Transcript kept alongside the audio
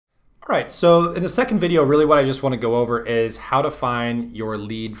Right, so in the second video, really what I just want to go over is how to find your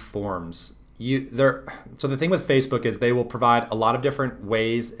lead forms. So the thing with Facebook is they will provide a lot of different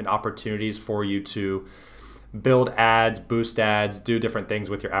ways and opportunities for you to build ads, boost ads, do different things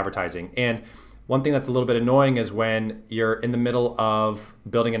with your advertising. And one thing that's a little bit annoying is when you're in the middle of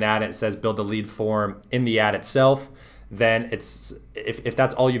building an ad and it says build the lead form in the ad itself, then if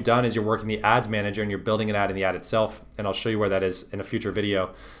that's all you've done is you're working the ads manager and you're building an ad in the ad itself, and I'll show you where that is in a future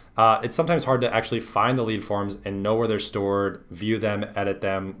video. It's sometimes hard to actually find the lead forms and know where they're stored, view them, edit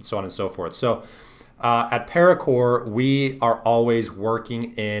them, so on and so forth. So at Paracore, we are always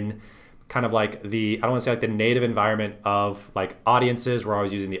working in kind of like I don't want to say like the native environment of like audiences. We're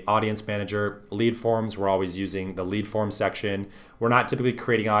always using the audience manager. Lead forms, we're always using the lead form section. We're not typically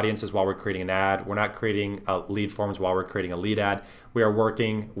creating audiences while we're creating an ad. We're not creating lead forms while we're creating a lead ad. We are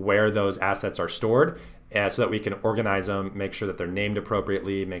working where those assets are stored so that we can organize them, make sure that they're named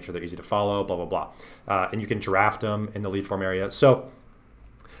appropriately, make sure they're easy to follow, blah, blah, blah. And you can draft them in the lead form area. So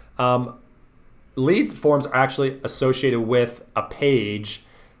lead forms are actually associated with a page,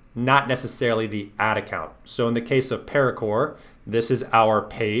 not necessarily the ad account. So in the case of Paracore, this is our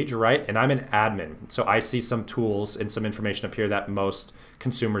page, right? And I'm an admin. So I see some tools and some information up here that most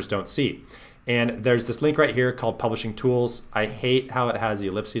consumers don't see. And there's this link right here called Publishing Tools. I hate how it has the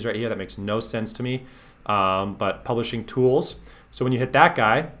ellipses right here. That makes no sense to me. But Publishing Tools. So when you hit that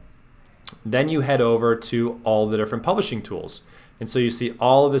guy, then you head over to all the different publishing tools. And so you see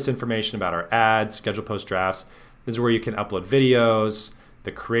all of this information about our ads, schedule post drafts. This is where you can upload videos,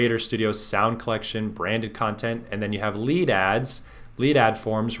 the Creator Studio, sound collection, branded content, and then you have lead ads, lead ad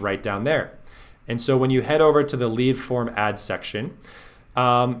forms right down there. And so when you head over to the lead form ad section,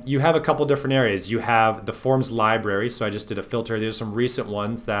 you have a couple different areas. You have the forms library. So I just did a filter. There's some recent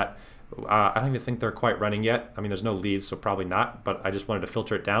ones that I don't even think they're quite running yet. I mean, there's no leads, so probably not, but I just wanted to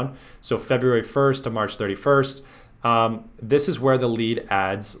filter it down. So February 1st to March 31st, this is where the lead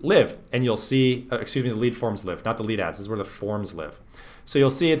ads live. And you'll see, excuse me, the lead forms live, not the lead ads. This is where the forms live. So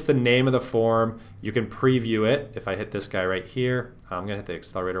you'll see it's the name of the form. You can preview it. If I hit this guy right here, I'm gonna hit the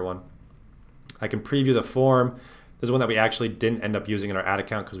accelerator one. I can preview the form. This is one that we actually didn't end up using in our ad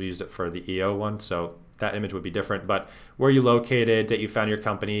account because we used it for the EO one. So that image would be different, but where you located, that you found your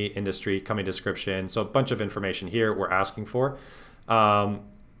company, industry, company description. So a bunch of information here we're asking for.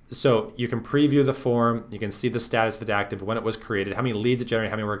 So you can preview the form. You can see the status if it's active, when it was created, how many leads it generated,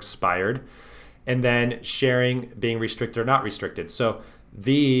 how many were expired, and then sharing being restricted or not restricted. So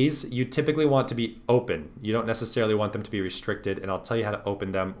these you typically want to be open. You don't necessarily want them to be restricted, and I'll tell you how to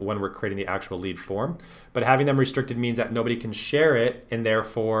open them when we're creating the actual lead form. But having them restricted means that nobody can share it, and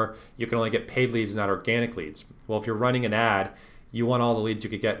therefore you can only get paid leads, not organic leads. Well, if you're running an ad, you want all the leads you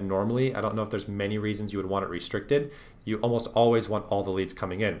could get normally. I don't know if there's many reasons you would want it restricted. You almost always want all the leads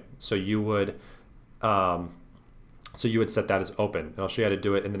coming in. So you would set that as open. And I'll show you how to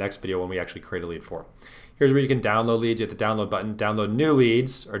do it in the next video when we actually create a lead form. Here's where you can download leads. You hit the download button, download new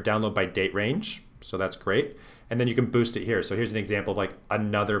leads, or download by date range. So that's great. And then you can boost it here. So here's an example of like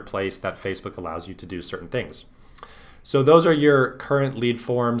another place that Facebook allows you to do certain things. So those are your current lead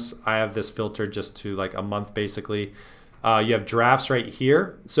forms. I have this filtered just to like a month basically. You have drafts right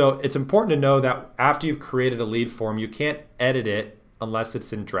here. So it's important to know that after you've created a lead form, you can't edit it unless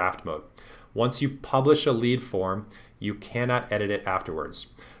it's in draft mode. Once you publish a lead form, you cannot edit it afterwards.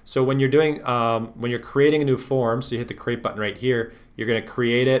 So when you're doing, when you're creating a new form, so you hit the create button right here, you're gonna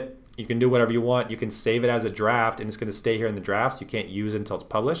create it. You can do whatever you want. You can save it as a draft and it's gonna stay here in the drafts. You can't use it until it's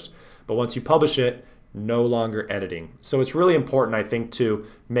published. But once you publish it, no longer editing. So it's really important, I think, to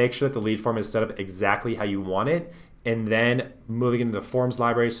make sure that the lead form is set up exactly how you want it, and then moving into the forms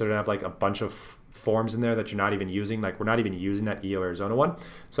library so you don't have like a bunch of forms in there that you're not even using. Like we're not even using that EO Arizona one.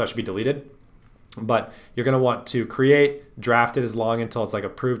 So that should be deleted. But you're gonna want to create, draft it as long until it's like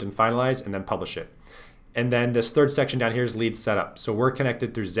approved and finalized, and then publish it. And then this third section down here is lead setup. So we're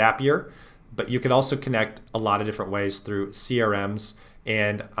connected through Zapier, but you can also connect a lot of different ways through CRMs.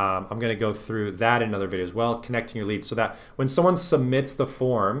 And I'm gonna go through that in another video as well, connecting your leads so that when someone submits the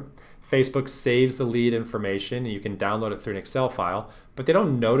form, Facebook saves the lead information and you can download it through an Excel file, but they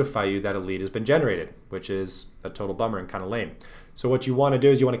don't notify you that a lead has been generated, which is a total bummer and kind of lame. So what you want to do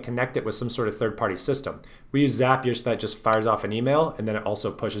is you want to connect it with some sort of third-party system. We use Zapier so that just fires off an email and then it also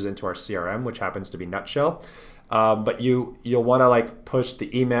pushes into our CRM, which happens to be Nutshell. But you'll want to like push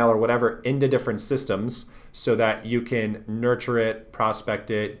the email or whatever into different systems so that you can nurture it, prospect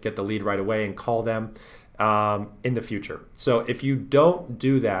it, get the lead right away and call them in the future. So if you don't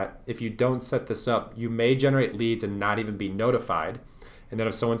do that, if you don't set this up, you may generate leads and not even be notified. And then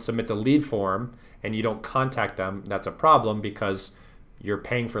if someone submits a lead form and you don't contact them, that's a problem because you're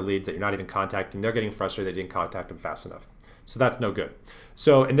paying for leads that you're not even contacting. They're getting frustrated they didn't contact them fast enough. So that's no good.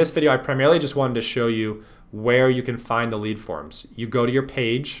 So in this video, I primarily just wanted to show you where you can find the lead forms. You go to your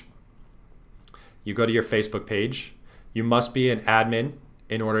page, you go to your Facebook page. You must be an admin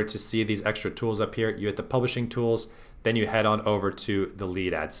in order to see these extra tools up here. You hit the publishing tools, then you head on over to the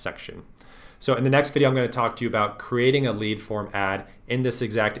lead ads section. So in the next video, I'm going to talk to you about creating a lead form ad in this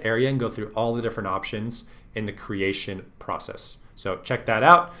exact area and go through all the different options in the creation process. So check that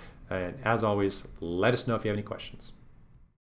out. And as always, let us know if you have any questions.